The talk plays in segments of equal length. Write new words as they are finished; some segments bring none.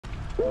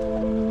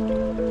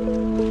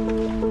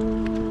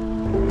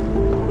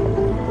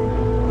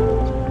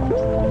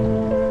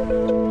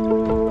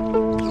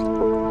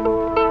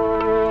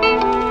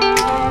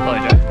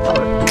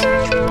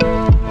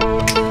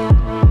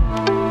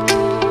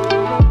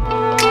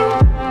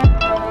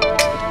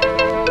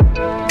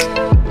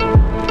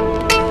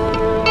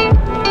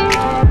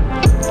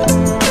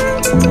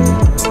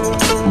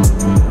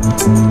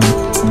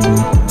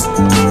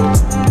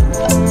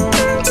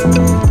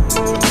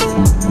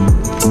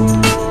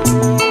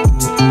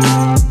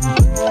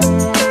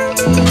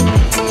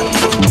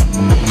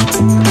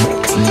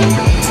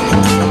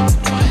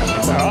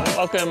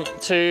Welcome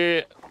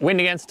to Wind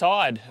Against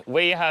Tide.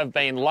 We have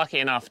been lucky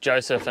enough,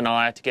 Joseph and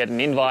I, to get an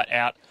invite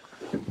out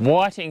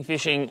whiting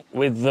fishing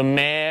with the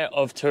mayor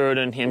of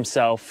Tooradin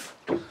himself,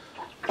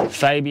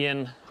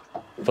 Fabian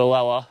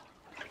Villella.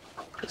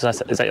 Is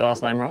that your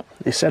last name right?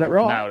 You said it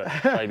right. Nailed it.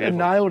 Fabian.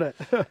 Nailed it.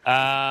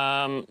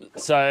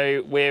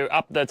 So we're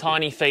up the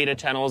tiny feeder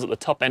channels at the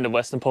top end of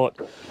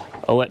Westernport.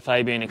 I'll let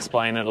Fabian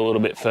explain it a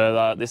little bit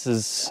further. This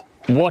is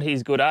what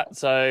he's good at,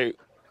 so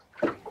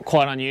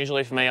quite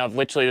unusually for me, I've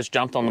literally just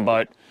jumped on the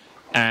boat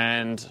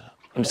and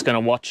I'm just going to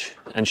watch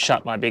and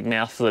shut my big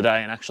mouth for the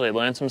day and actually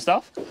learn some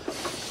stuff.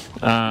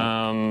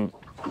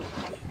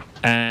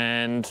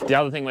 And the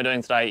other thing we're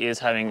doing today is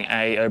having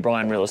a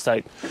O'Brien real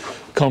estate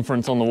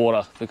conference on the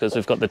water, because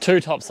we've got the two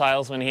top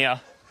salesmen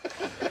here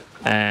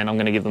and I'm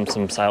going to give them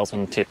some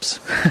salesman tips.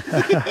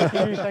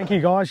 Thank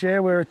you guys. Yeah,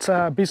 we're at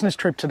a business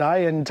trip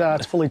today and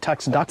it's fully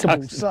tax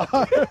deductible.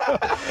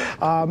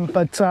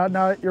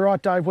 No, you're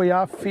right, Dave. We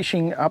are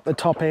fishing up the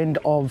top end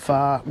of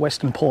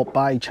Westernport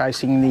Bay,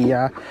 chasing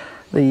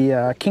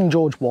the King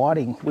George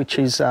whiting, which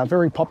is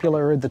very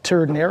popular in the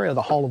Tooradin area,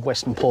 the whole of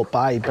Westernport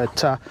Bay.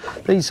 But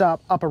these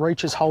upper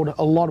reaches hold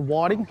a lot of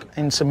whiting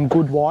and some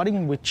good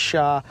whiting, which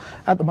at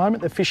the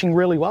moment they're fishing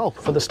really well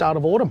for the start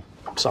of autumn.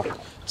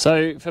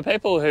 So for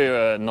people who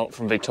are not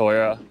from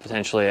Victoria,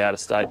 potentially out of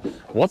state,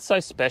 what's so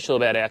special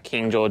about our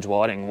King George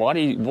whiting?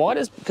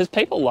 Because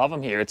people love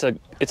them here. It's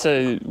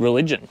a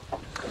religion.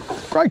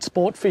 Great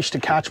sport fish to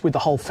catch with the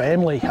whole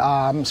family,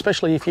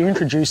 especially if you're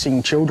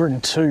introducing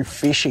children to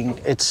fishing.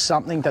 It's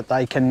something that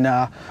they can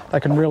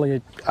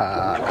really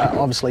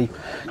obviously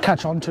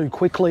catch on to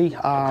quickly,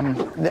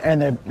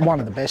 and they're one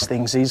of the best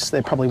things is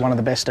they're probably one of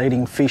the best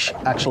eating fish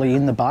actually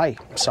in the bay.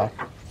 So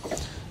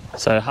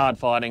hard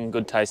fighting,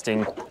 good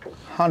tasting.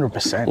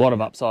 100%. A lot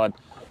of upside.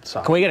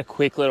 Can we get a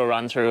quick little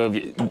run through of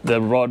the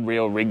rod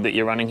reel rig that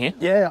you're running here?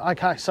 Yeah,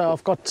 okay. So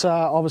I've got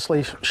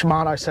obviously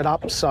Shimano set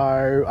up.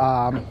 So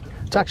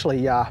it's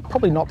actually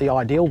probably not the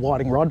ideal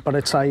whiting rod, but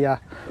it's a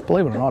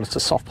believe it or not, it's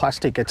a soft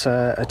plastic. It's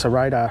a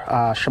Raider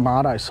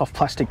Shimano soft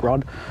plastic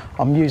rod.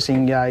 I'm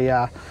using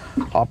a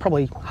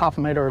probably 1/2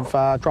 metre of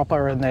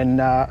dropper and then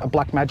a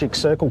Black Magic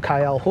Circle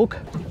KL hook.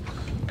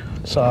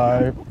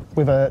 So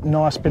with a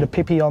nice bit of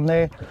pippy on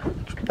there.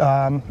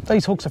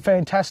 These hooks are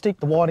fantastic.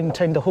 The whiting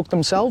tend to hook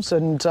themselves,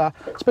 and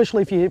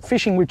especially if you're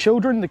fishing with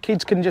children, the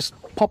kids can just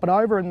pop it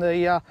over and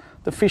the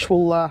fish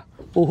will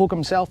hook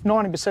himself.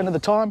 90% of the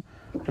time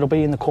it'll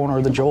be in the corner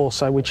of the jaw,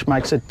 so which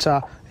makes it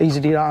easy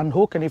to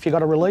unhook, and if you've got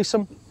to release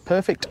them,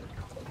 perfect.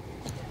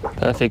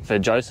 Perfect for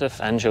Joseph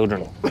and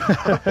children.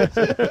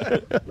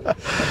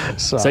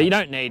 So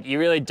you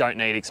really don't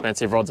need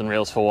expensive rods and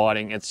reels for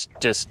whiting. It's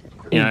just,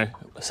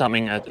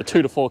 something, a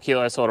 2 to 4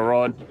 kilo sort of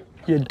rod.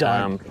 You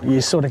don't. You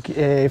sort of,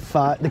 if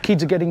the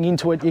kids are getting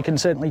into it, you can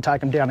certainly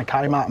take them down to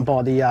Kmart and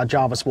buy the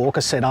Jarvis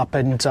Walker set up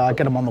and get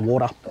them on the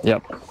water.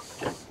 Yep.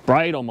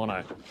 Braid or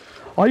mono?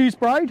 I use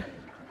braid.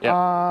 Yep.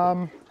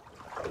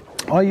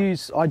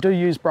 I do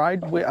use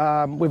braid with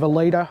a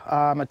leader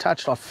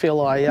attached. I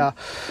feel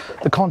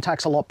the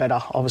contact's a lot better,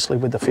 obviously,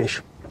 with the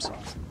fish.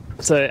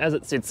 So as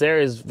it sits there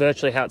is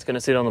virtually how it's going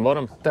to sit on the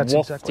bottom. That's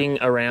wafting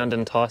around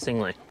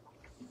enticingly.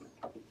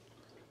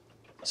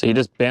 So you're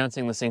just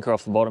bouncing the sinker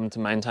off the bottom to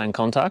maintain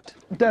contact?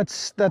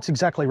 That's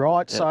exactly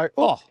right. Yep.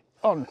 So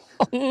on.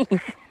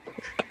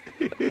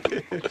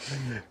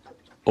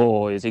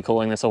 Oh, is he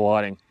calling this a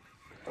whiting?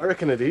 I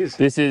reckon it is.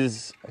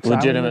 It's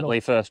legitimately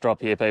first drop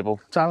here,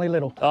 people. It's only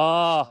little.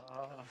 Oh.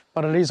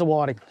 But it is a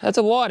whiting. That's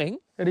a whiting?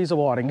 It is a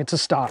whiting. It's a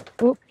start.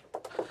 Oop.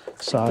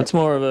 So it's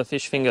more of a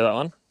fish finger, that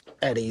one.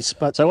 It is.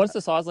 But so what's the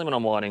size limit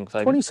on whiting,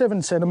 Fabian?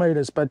 27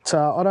 centimetres, but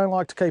I don't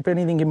like to keep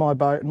anything in my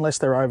boat unless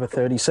they're over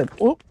 30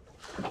 centimetres.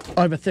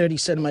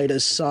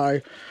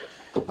 So,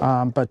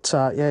 yeah,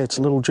 it's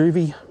a little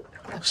juvie.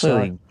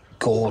 Absolutely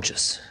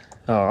gorgeous.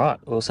 All right,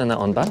 we'll send that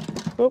one back.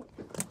 Oop.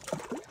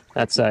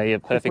 That's a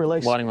perfect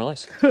whiting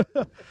release.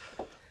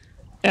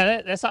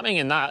 Yeah, there's something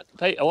in that.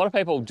 A lot of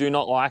people do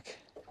not like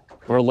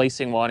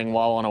releasing whiting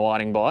while on a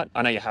whiting bite.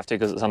 I know you have to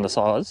because it's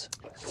undersized.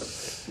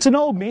 It's an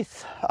old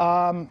myth.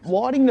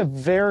 Whiting are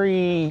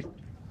very...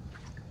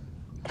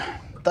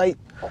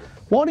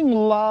 Whiting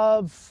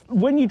love...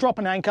 When you drop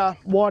an anchor,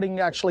 whiting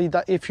actually,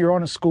 if you're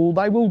on a school,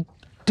 they will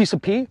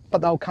disappear,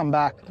 but they'll come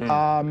back.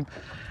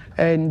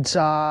 And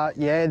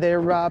yeah,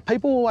 they're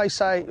people always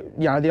say,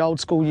 you know, the old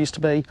school used to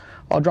be,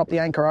 I'll drop the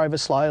anchor over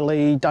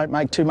slowly, don't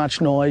make too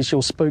much noise,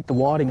 you'll spook the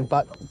whiting,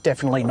 but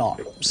definitely not.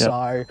 Yep.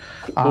 So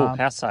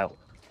house sale.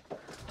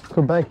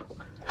 Could be.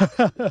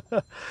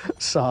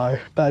 So,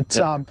 but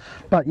yep.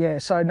 But yeah,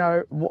 so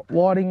no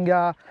whiting.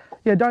 Yeah,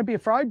 don't be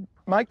afraid.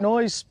 Make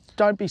noise.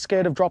 Don't be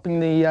scared of dropping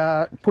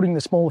the putting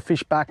the smaller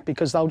fish back,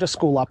 because they'll just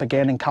school up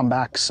again and come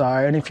back. So,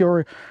 and if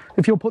you're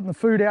putting the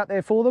food out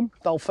there for them,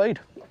 they'll feed.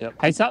 Yep.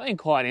 Hey, something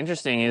quite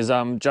interesting is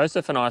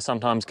Joseph and I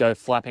sometimes go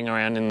flapping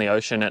around in the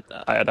ocean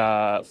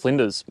at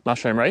Flinders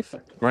Mushroom Reef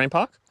Marine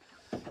Park.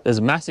 There's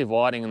massive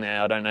whiting in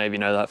there. I don't know if you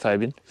know that,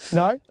 Fabian.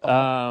 No.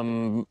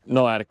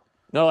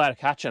 Not allowed to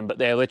catch them, but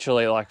they're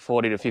literally like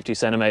 40 to 50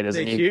 centimetres,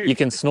 and you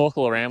can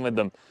snorkel around with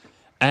them.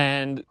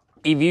 And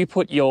if you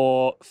put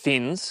your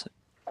fins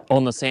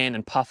on the sand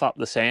and puff up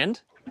the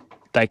sand,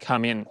 they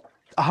come in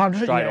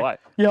 100 straight away.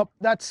 Yep,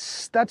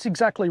 that's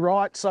exactly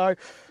right. So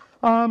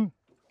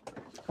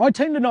I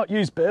tend to not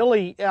use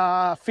burley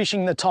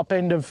fishing the top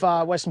end of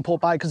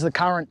Westernport Bay, because the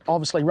current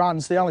obviously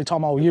runs. The only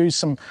time I'll use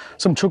some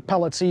chook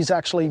pellets is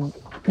actually, you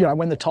know,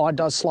 when the tide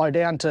does slow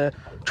down, to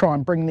try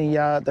and bring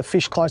the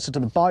fish closer to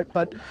the boat.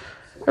 But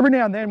every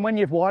now and then, when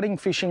you're whiting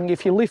fishing,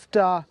 if you lift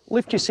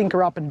your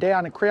sinker up and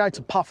down, it creates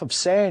a puff of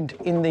sand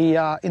in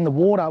the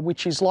water,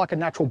 which is like a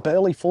natural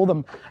burley for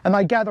them, and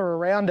they gather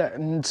around it.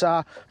 And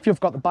if you've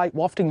got the bait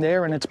wafting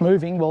there and it's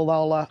moving,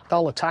 well,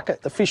 they'll attack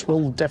it. The fish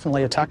will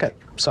definitely attack it.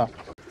 So,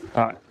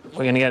 all right,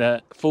 we're going to get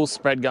a full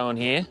spread going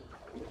here,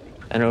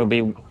 and it'll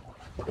be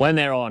when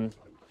they're on.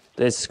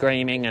 There's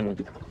screaming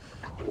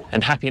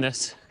and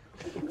happiness,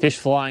 fish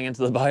flying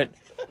into the boat.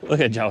 Look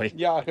at Joey.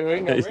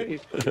 Yahooing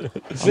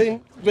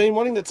already. Been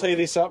wanting to tee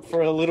this up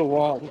for a little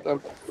while.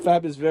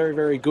 Fab is very,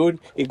 very good.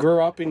 He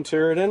grew up in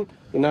Tooradin.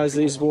 He knows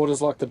these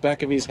waters like the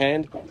back of his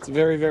hand. It's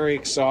very, very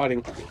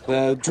exciting.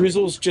 The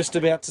drizzle's just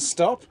about to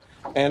stop,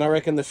 and I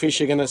reckon the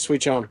fish are going to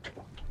switch on.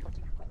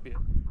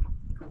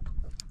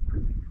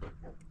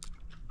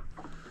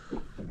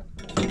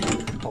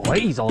 Oh,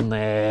 he's on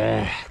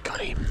there. Got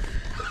him.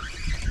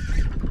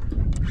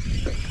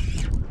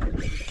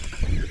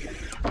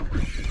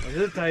 Is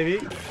it, Davey?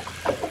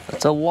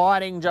 It's a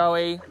whiting,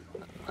 Joey.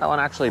 That one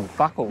actually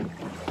buckled.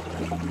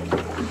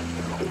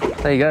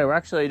 There you go. We're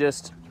actually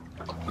just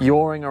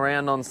yawing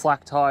around on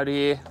slack tide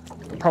here.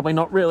 Probably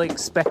not really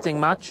expecting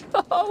much.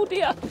 Oh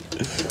dear.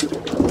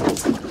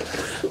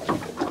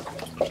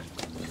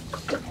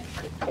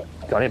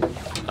 Got him.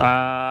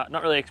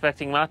 Not really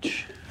expecting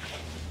much,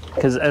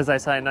 because as they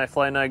say, no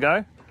flow, no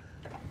go.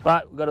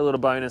 But we've got a little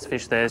bonus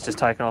fish there. It's just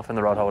taken off in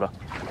the rod holder.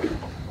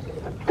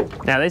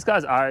 Now these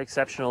guys are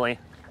exceptionally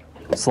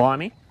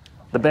slimy.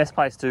 The best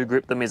place to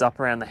grip them is up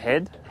around the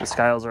head. The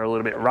scales are a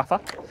little bit rougher.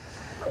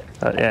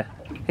 But yeah,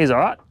 he's all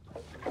right.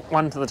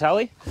 One to the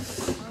tally.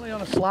 Only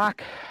on a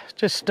slack,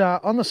 just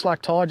on the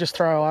slack tide, just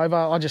throw over.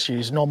 I just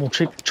use normal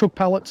chook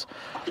pellets.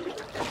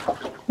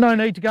 No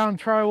need to go and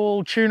throw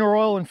all tuna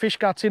oil and fish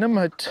guts in them.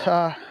 It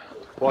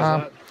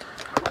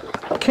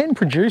can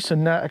produce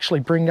and actually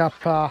bring up,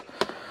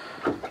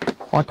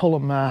 I call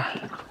them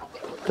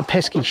the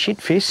pesky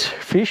shit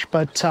fish,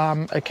 but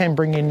it can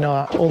bring in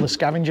all the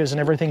scavengers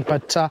and everything.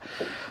 But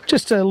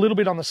just a little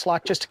bit on the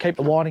slack, just to keep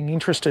the whiting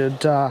interested,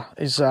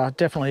 is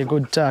definitely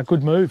a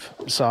good move.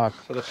 So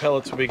the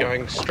pellets will be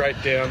going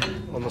straight down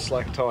on the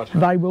slack tide.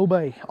 They will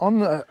be on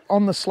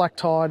the slack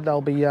tide.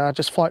 They'll be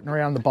just floating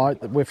around the boat.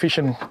 We're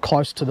fishing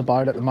close to the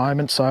boat at the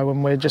moment, so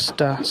and we're just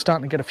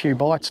starting to get a few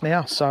bites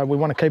now. So we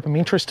want to keep them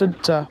interested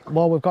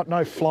while we've got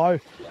no flow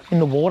in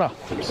the water.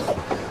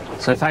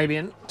 So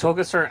Fabian, talk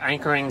us through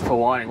anchoring for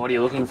whiting. What are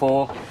you looking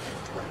for?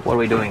 What are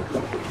we doing?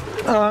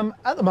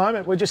 At the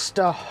moment, we're just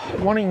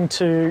wanting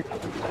to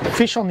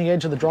fish on the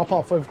edge of the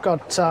drop-off. We've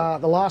got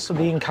the last of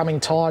the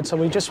incoming tide, so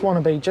we just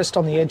want to be just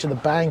on the edge of the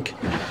bank.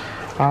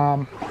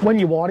 When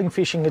you're whiting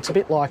fishing, it's a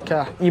bit like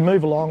you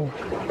move along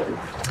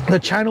the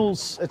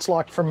channels. It's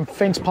like from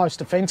fence post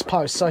to fence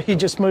post, so you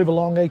just move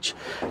along each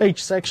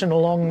section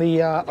along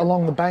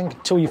the bank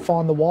until you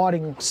find the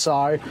whiting.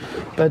 So,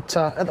 but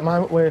at the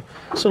moment we're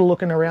sort of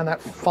looking around that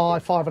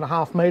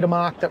 5.5 metre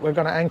mark that we're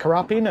going to anchor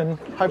up in, and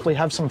hopefully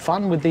have some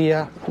fun with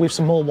with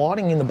some more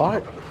whiting in the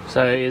boat.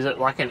 So is it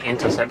like an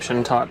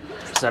interception type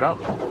setup?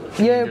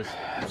 Yeah. Just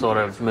sort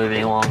of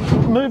moving along?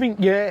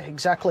 Yeah,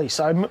 exactly.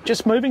 So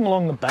just moving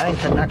along the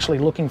bank and actually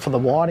looking for the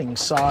whiting.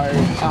 So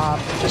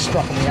just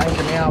dropping the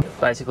anchor now.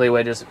 Basically,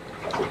 we're just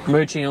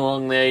mooching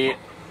along the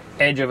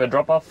edge of a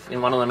drop-off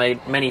in one of the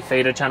many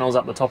feeder channels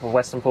up the top of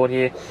Westernport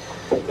here.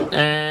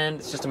 And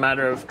it's just a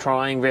matter of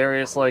trying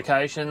various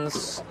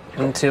locations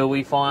until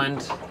we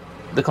find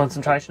the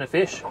concentration of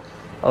fish.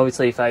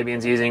 Obviously,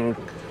 Fabian's using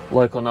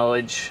local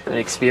knowledge and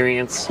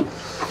experience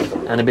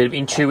and a bit of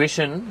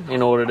intuition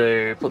in order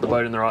to put the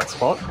boat in the right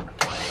spot.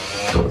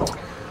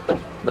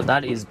 But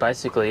that is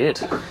basically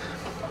it.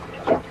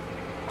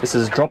 This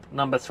is drop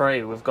number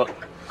 3. We've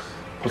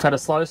had a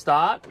slow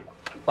start,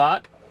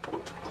 but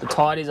the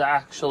tides are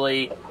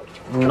actually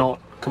not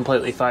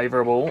completely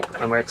favourable,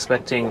 and we're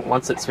expecting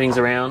once it swings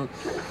around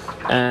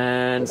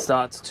and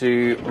starts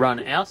to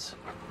run out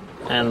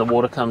and the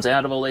water comes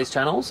out of all these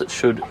channels, it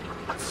should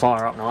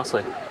fire up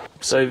nicely.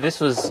 So if this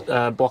was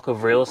a block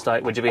of real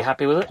estate, would you be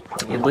happy with it?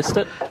 You'd list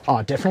it? Oh,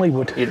 I definitely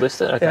would. You'd list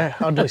it? Okay. Yeah,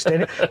 I'd list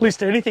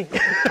anything.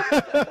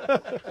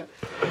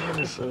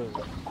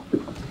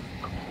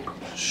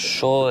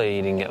 Surely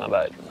you didn't get my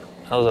boat.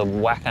 That was a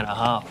whack and a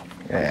half.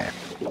 Yeah.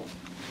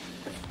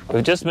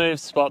 We've just moved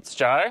spots,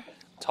 Joe.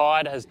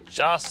 Tide has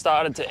just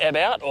started to ebb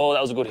out. Oh,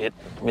 that was a good hit.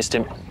 Missed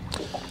him.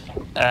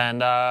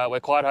 And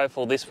we're quite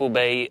hopeful this will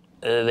be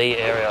the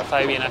area.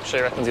 Fabian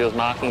actually reckons he was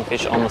marking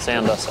fish on the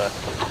sounder, so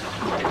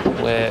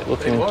we're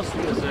looking... It was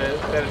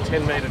about a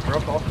 10 metre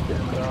drop off.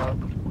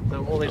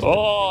 And, all these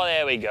oh,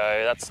 there we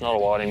go. That's not a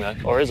whiting though.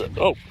 Or is it?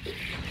 Oh.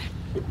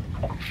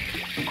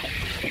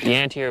 The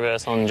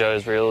anti-reverse on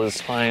Joe's reel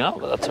is playing up,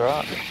 but that's all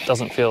right.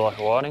 Doesn't feel like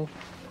a whiting.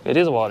 It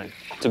is a whiting.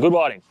 It's a good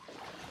whiting.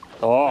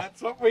 Oh.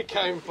 That's what we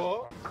came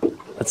for.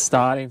 It's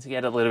starting to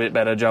get a little bit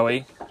better,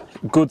 Joey.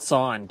 Good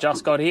sign.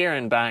 Just got here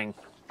and bang.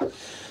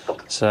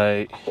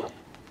 So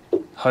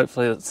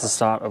hopefully that's the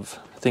start of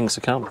things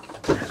to come.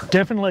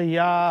 Definitely,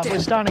 we're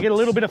starting to get a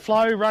little bit of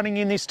flow running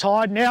in this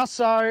tide now,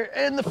 so,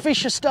 and the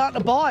fish are starting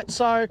to bite,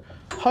 so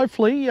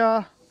hopefully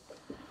we're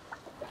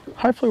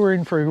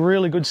in for a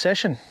really good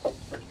session.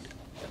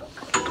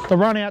 The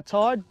run out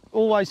tide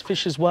always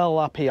fishes well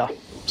up here,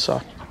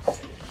 so.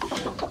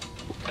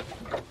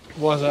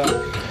 Was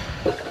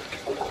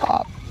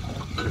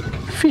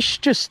Fish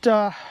just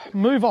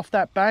move off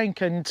that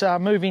bank and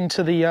move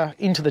into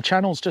the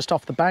channels just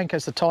off the bank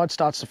as the tide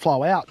starts to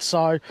flow out.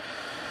 So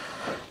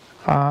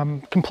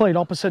complete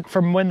opposite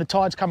from when the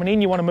tide's coming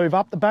in. You want to move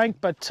up the bank,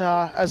 but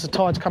as the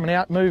tide's coming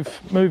out,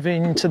 move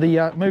into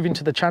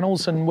the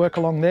channels and work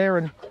along there.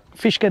 And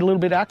fish get a little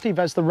bit active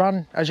as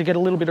you get a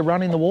little bit of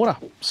run in the water.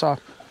 So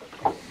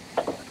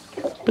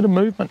bit of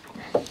movement.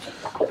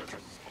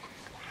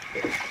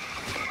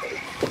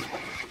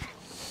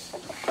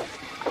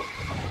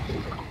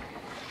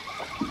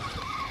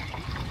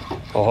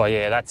 Oh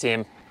yeah, that's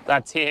him.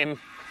 That's him.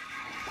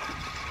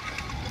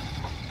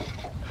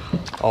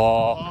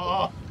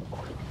 Oh.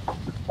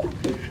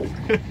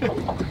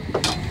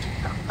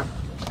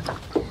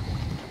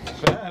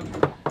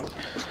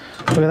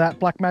 Look at that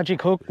black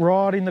magic hook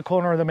right in the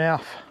corner of the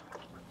mouth.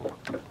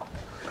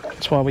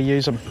 That's why we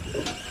use them.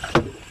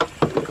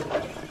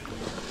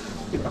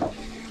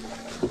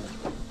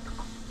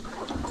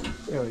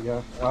 There we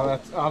go.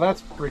 Oh,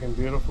 that's friggin'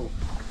 beautiful.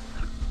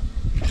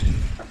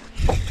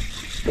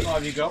 Oh,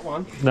 have you got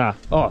one? Nah.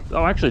 Oh,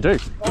 I actually do.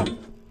 Oh.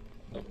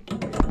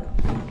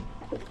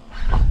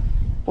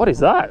 What is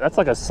that? That's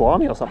like a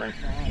slimy or something.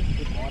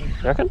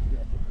 You reckon?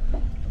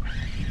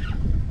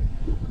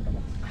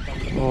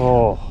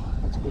 Oh.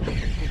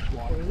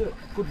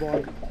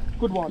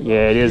 Good one.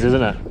 Yeah, it is,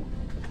 isn't it?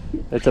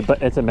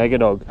 It's a mega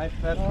dog. Hey,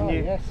 Fab, can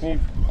you...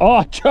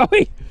 Oh,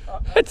 Joey!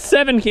 It's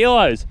 7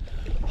 kilos.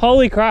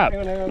 Holy crap!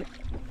 Hang on.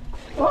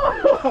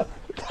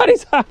 That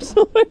is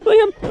absolutely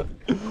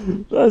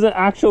that is an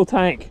actual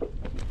tank.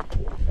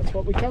 That's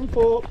what we come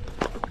for.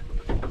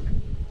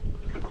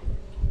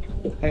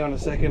 Hang on a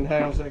second.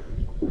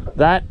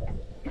 That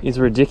is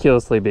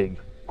ridiculously big.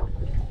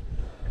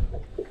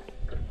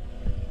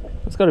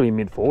 It's got to be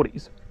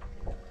mid-40s.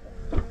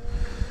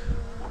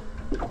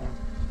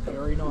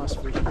 Very nice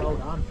fish, well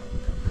done.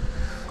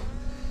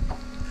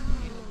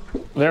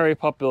 Very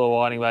popular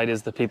whiting bait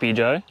is the pippy,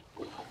 Joe.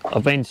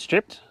 I've been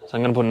stripped, so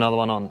I'm going to put another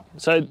one on.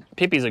 So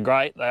pippies are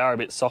great. They are a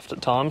bit soft at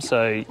times,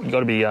 so you've got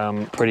to be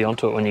pretty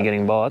onto it when you're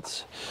getting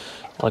bites,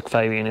 like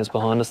Fabian is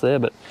behind us there.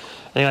 But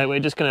anyway, we're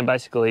just going to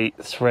basically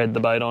thread the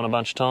bait on a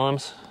bunch of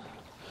times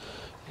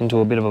into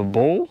a bit of a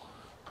ball.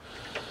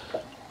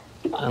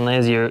 And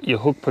there's your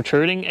hook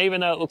protruding.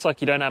 Even though it looks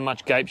like you don't have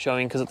much gape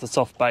showing because it's a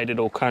soft bait,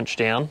 it'll crunch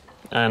down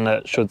and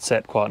it should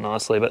set quite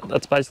nicely. But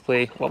that's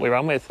basically what we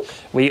run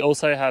with. We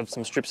also have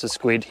some strips of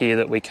squid here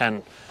that we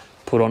can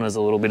put on as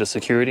a little bit of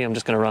security. I'm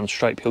just going to run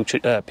straight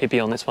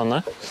pippy on this one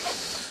though.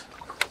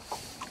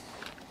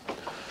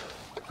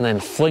 And then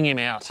fling him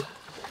out.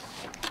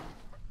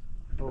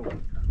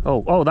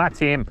 Oh, that's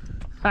him.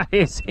 That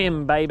is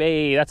him,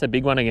 baby. That's a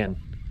big one again.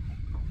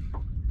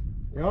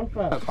 You on,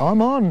 Fab?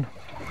 I'm on.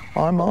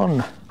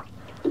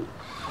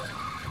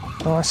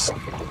 Nice.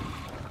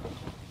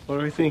 What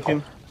are we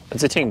thinking?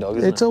 It's a ting dog,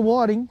 isn't it? It's a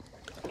whiting.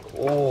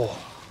 Oh.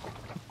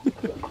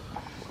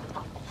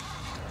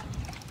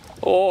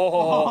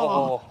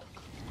 Oh.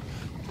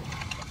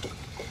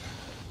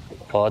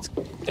 Oh,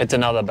 it's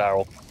another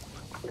barrel.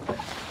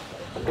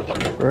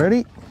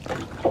 Ready?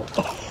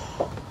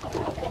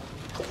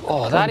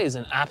 Oh, that is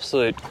an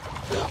absolute...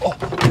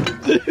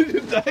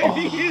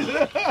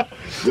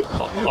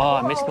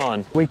 Oh, I missed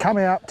mine. We come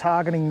out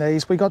targeting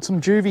these. We got some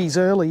juvies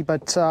early,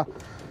 but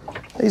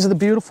these are the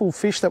beautiful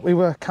fish that we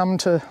were come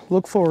to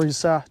look for.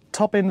 Is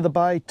top end of the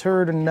bay,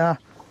 Tooradin,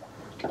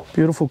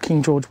 beautiful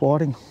King George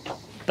whiting.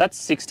 That's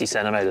 60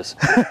 centimetres.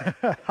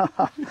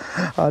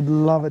 I'd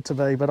love it to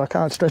be, but I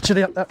can't stretch it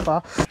out that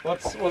far.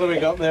 What have we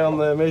got there on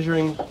the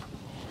measuring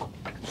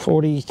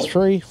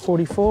 43,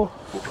 44,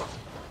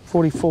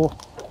 44.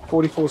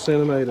 44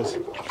 centimetres.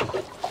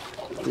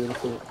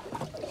 Beautiful.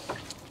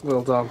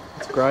 Well done.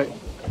 It's great.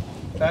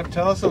 Fab,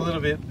 tell us a little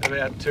bit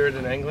about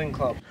Tooradin Angling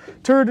Club.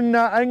 Tooradin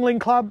Angling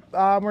Club,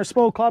 we're a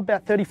small club,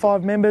 about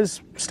 35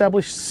 members,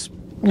 established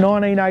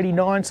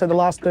 1989, so the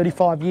last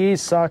 35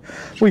 years. So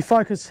we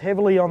focus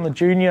heavily on the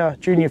junior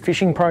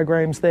fishing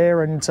programs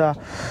there, and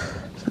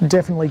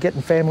definitely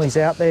getting families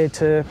out there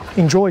to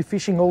enjoy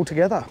fishing all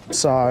together.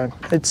 So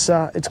it's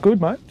good,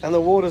 mate. And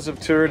the waters of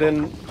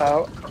Tooradin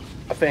are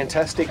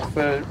fantastic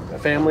for a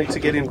family to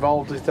get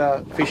involved with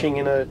fishing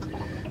in a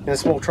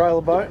small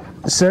trailer boat.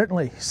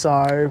 Certainly. So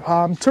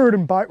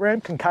Tooradin boat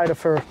ramp can cater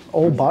for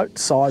all boat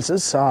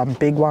sizes,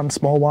 big ones,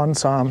 small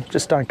ones,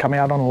 just don't come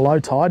out on a low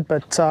tide,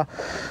 but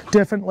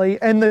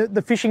definitely. And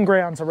the fishing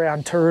grounds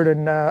around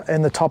Tooradin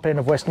and the top end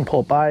of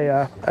Westernport Bay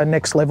are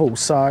next level.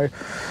 So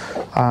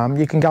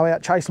you can go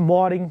out chasing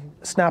whiting,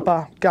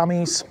 snapper,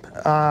 gummies,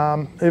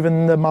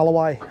 even the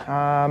mulloway.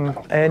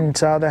 And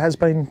there has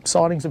been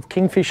sightings of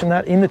kingfish and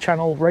that in the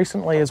channel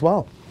recently as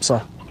well. So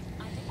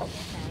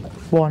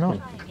why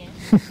not?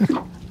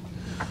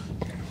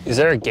 Is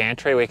there a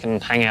gantry we can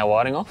hang our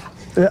whiting off?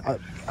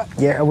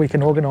 Yeah, we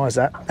can organise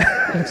that.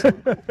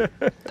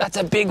 That's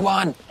a big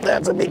one.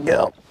 That's a big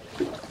girl.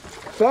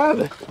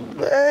 Fab!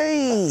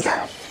 Hey!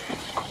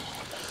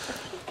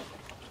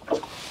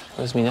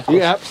 Where's my necklace?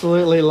 You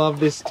absolutely love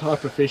this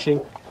type of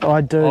fishing.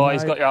 I do. Oh, mate.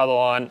 he's got your other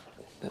line.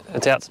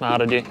 It's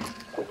outsmarted you.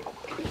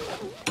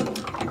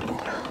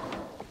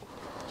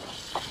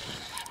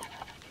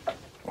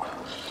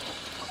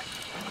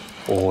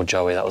 Oh,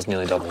 Joey, that was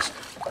nearly doubles.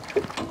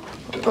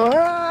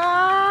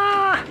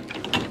 Ah!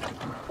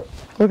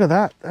 Look at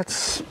that.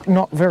 That's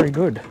not very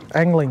good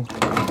angling.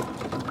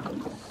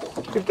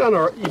 You've done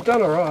all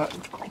right.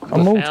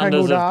 I'm all Founders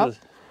tangled of up.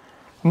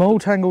 I'm all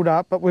tangled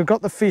up, but we've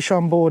got the fish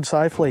on board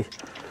safely.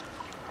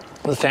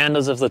 The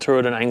founders of the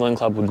Tooradin Angling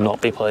Club would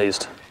not be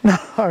pleased. No,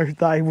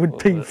 they would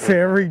be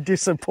very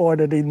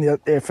disappointed in the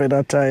effort,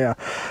 I tell you.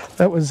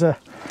 That was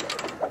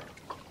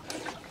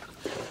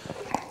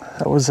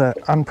an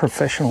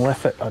unprofessional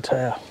effort, I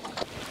tell you.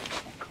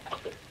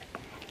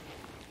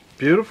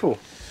 Beautiful.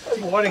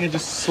 Whiting are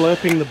just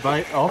slurping the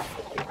bait off.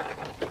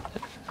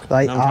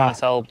 They I'm trying are. to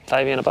sell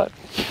Fabian a boat.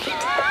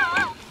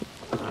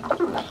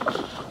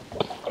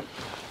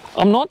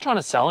 I'm not trying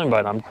to sell him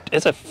a boat.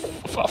 It's a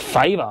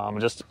favour. I'm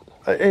just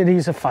It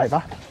is a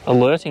favour.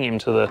 alerting him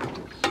to the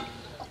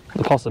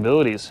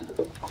possibilities.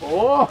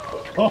 Oh,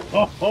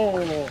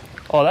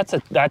 that's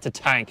a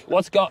tank.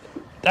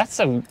 That's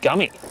a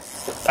gummy.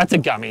 That's a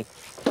gummy.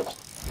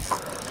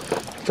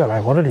 Don't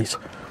know what it is.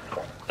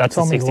 That's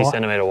a on me 60 light.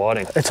 centimetre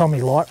whiting. It's on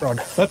me light rod.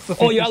 That's the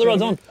 50 Oh, your other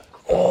rod's on.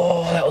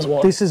 Oh, that was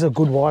wide. This is a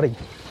good whiting.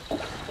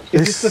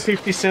 Is this the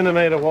 50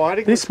 centimetre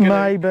whiting? This that's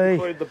gonna may be.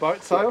 include the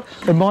boat sail?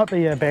 It might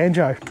be a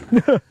banjo.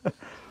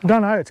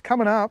 Don't know, it's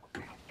coming up.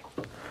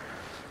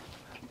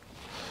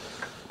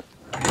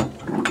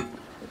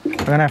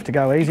 I'm gonna have to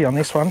go easy on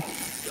this one.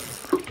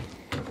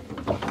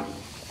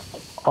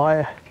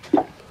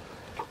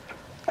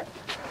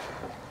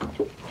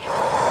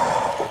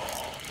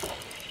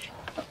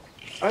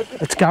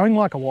 It's going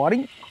like a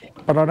whiting,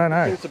 but I don't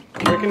know. You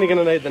reckon you're going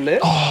to need the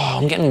net? Oh,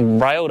 I'm getting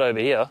railed over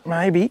here.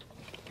 Maybe.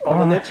 Oh,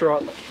 the net's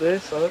right there,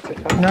 so that's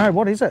okay. No,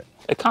 what is it?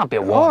 It can't be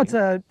a Oh, whiting. it's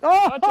a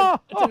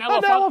It's an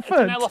elephant. elephant.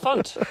 It's an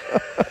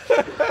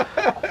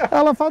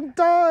elephant.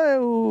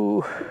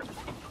 Elephanto.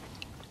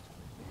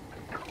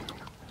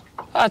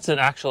 That's an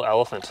actual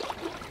elephant.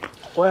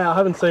 Wow, I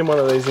haven't seen one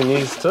of these in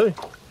years too.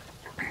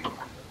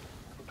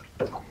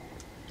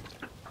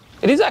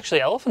 It is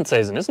actually elephant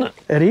season, isn't it?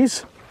 It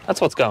is. That's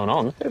what's going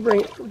on. Yeah,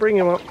 bring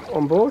him up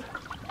on board.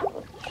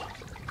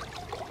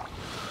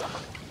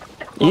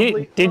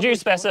 Did you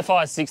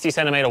specify 60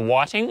 centimetre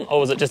whiting, or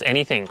was it just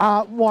anything?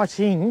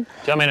 Whiting. Do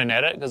you want me to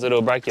net it? Because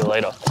it'll break you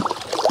later.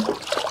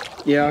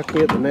 Yeah, I can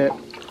get the net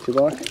if you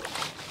like.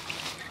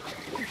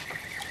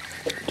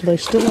 Do they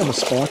still have a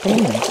spike on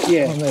them?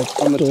 Yeah,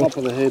 on the door. top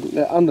of the head.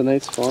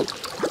 Underneath's fine.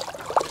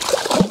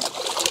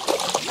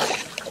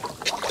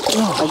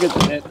 I'll get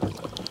the net.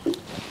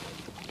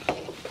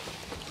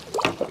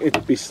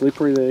 It'd be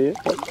slippery there, yeah.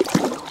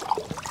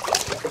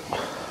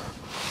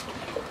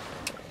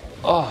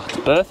 Oh, it's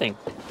birthing.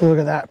 Look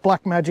at that.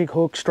 Black magic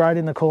hook straight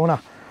in the corner.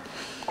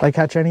 They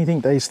catch anything,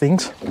 these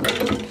things.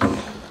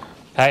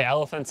 Hey,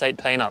 elephants eat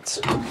peanuts.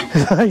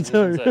 They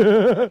do.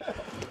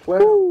 Wow,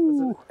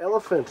 it's an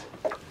elephant.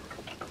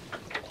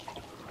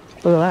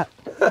 Look at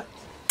that.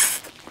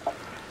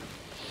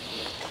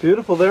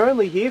 Beautiful. They're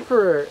only here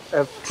for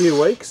a few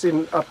weeks up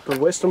in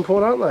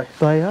Westernport, aren't they?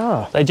 They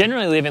are. They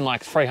generally live in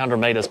like 300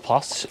 metres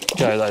plus,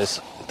 Joe, those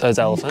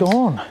elephants.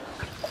 Gone.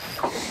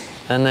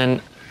 And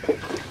then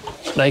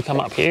they come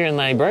up here and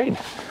they breed.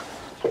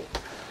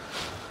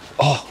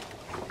 Oh,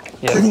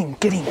 Get yeah. him,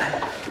 get him.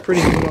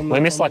 Pretty good on the... We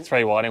missed like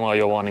 3 whiting while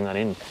you were winding that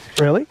in.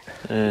 Really?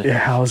 Yeah.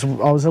 Yeah, I was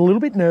a little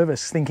bit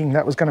nervous thinking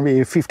that was going to be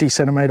a 50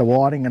 centimetre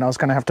whiting and I was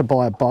going to have to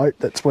buy a boat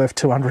that's worth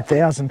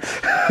 200,000.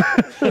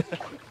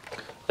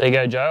 There you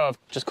go, Joe. I've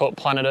just caught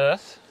Planet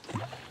Earth.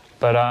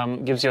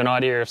 but gives you an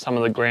idea of some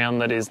of the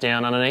ground that is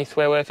down underneath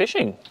where we're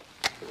fishing.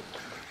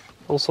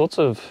 All sorts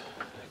of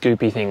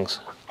goopy things.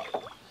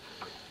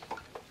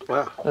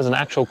 Wow. There's an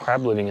actual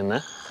crab living in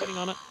there. Sitting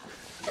on it.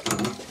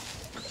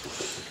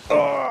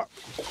 Oh.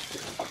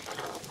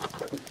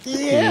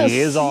 Yes! He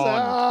is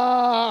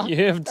on.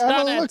 You've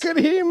done it. Look at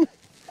him.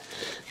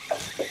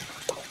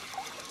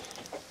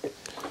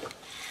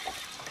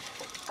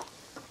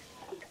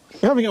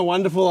 Having a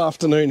wonderful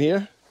afternoon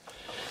here.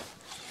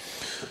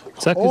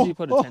 Is that because you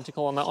put a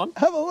tentacle on that one?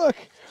 Have a look.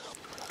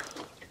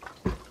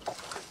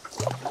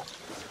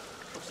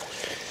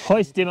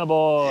 Hoist him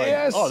aboard.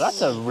 Yes. Oh,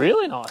 that's a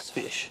really nice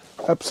fish.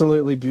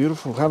 Absolutely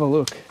beautiful. Have a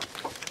look.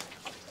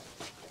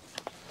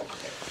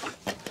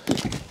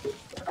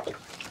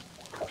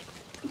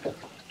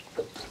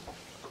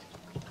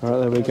 All right,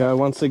 there we go.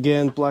 Once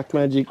again, Black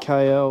Magic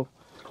KL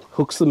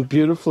hooks them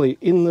beautifully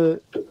in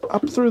the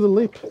up through the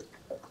lip.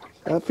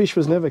 That fish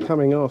was never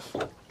coming off.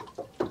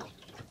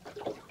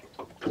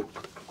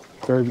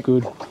 Very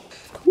good.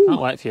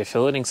 Can't wait for your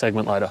filleting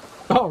segment later.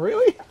 Oh,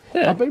 really?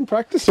 Yeah. I've been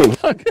practicing.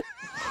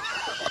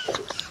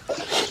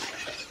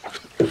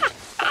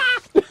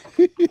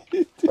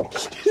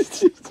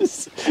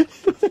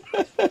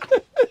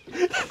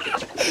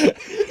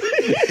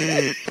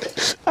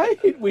 I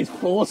hit with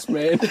force,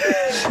 man.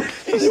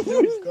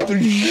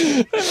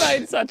 It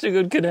made such a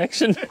good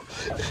connection.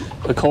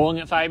 We're calling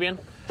it, Fabian.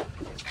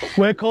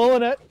 We're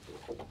calling it.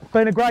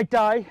 Been a great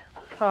day.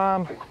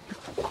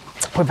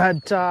 We've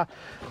had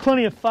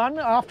plenty of fun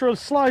after a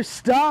slow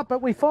start,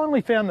 but we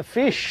finally found the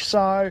fish.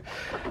 So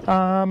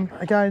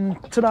again,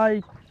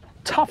 today,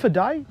 tougher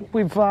day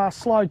with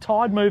slow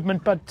tide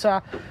movement, but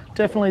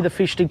definitely the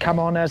fish did come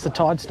on as the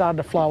tide started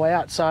to flow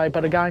out. So,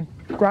 but again,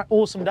 great,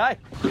 awesome day.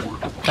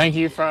 Thank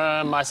you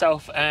from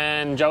myself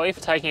and Joey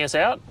for taking us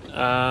out.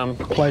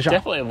 Pleasure.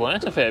 Definitely have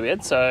learnt a fair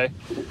bit, so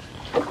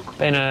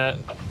been a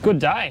good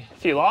day. A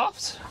few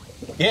laughs.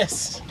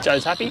 Yes.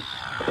 Joe's happy.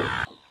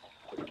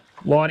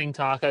 Lighting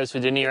tacos for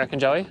dinner, you reckon,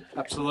 Joey?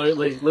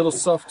 Absolutely. Little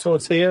soft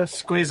tortilla,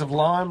 squeeze of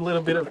lime,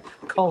 little bit of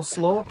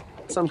coleslaw,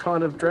 some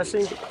kind of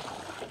dressing.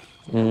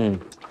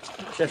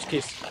 Chef's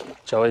kiss.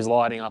 Joey's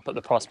lighting up at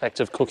the prospect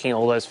of cooking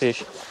all those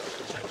fish,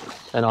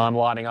 and I'm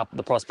lighting up at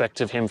the prospect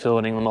of him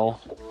filleting them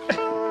all.